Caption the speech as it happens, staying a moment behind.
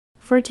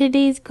for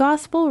today's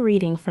Gospel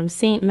reading from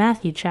St.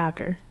 Matthew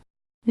chapter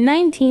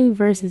 19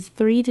 verses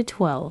 3 to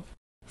 12.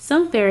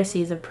 Some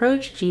Pharisees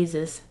approached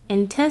Jesus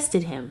and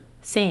tested him,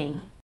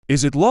 saying,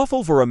 "Is it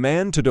lawful for a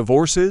man to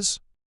divorce his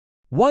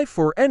wife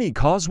for any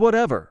cause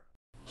whatever?"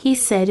 He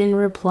said in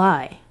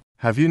reply,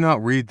 "Have you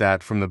not read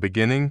that from the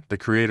beginning the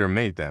Creator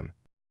made them,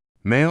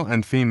 male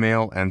and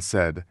female, and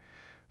said,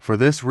 'For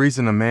this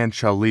reason a man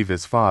shall leave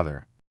his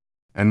father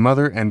and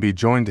mother and be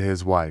joined to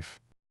his wife,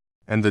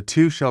 and the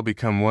two shall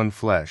become one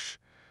flesh,'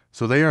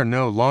 so they are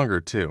no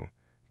longer two,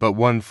 but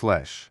one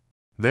flesh.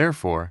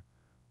 Therefore,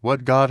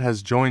 what God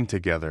has joined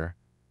together,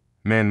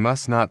 man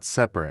must not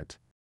separate."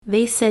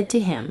 They said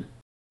to him,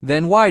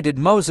 "Then why did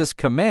Moses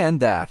command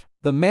that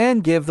the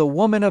man give the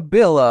woman a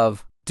bill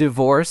of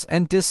divorce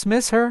and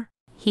dismiss her?"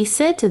 He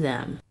said to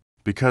them,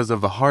 "Because of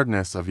the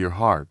hardness of your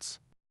hearts.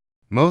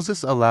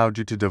 Moses allowed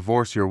you to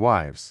divorce your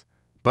wives,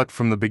 but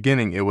from the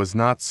beginning it was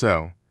not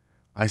so.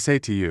 I say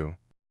to you,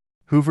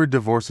 whoever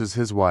divorces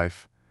his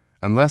wife,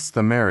 unless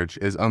the marriage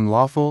is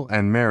unlawful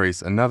and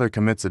marries another,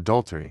 commits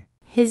adultery."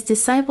 His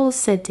disciples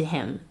said to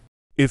him,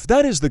 "If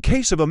that is the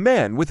case of a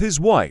man with his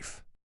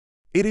wife,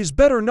 it is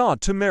better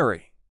not to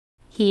marry."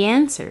 He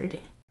answered,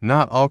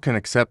 "Not all can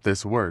accept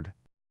this word,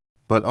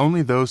 but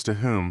only those to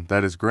whom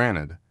that is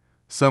granted.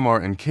 Some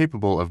are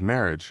incapable of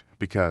marriage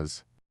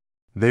because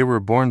they were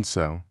born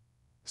so,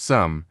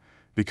 some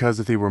because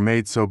they were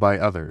made so by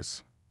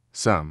others,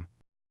 some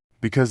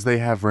because they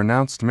have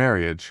renounced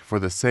marriage for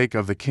the sake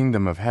of the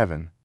kingdom of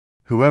heaven.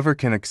 Whoever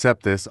can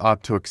accept this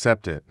ought to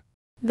accept it."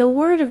 The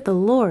word of the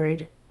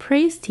Lord.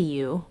 Praise to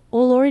you,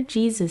 O Lord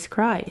Jesus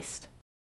Christ.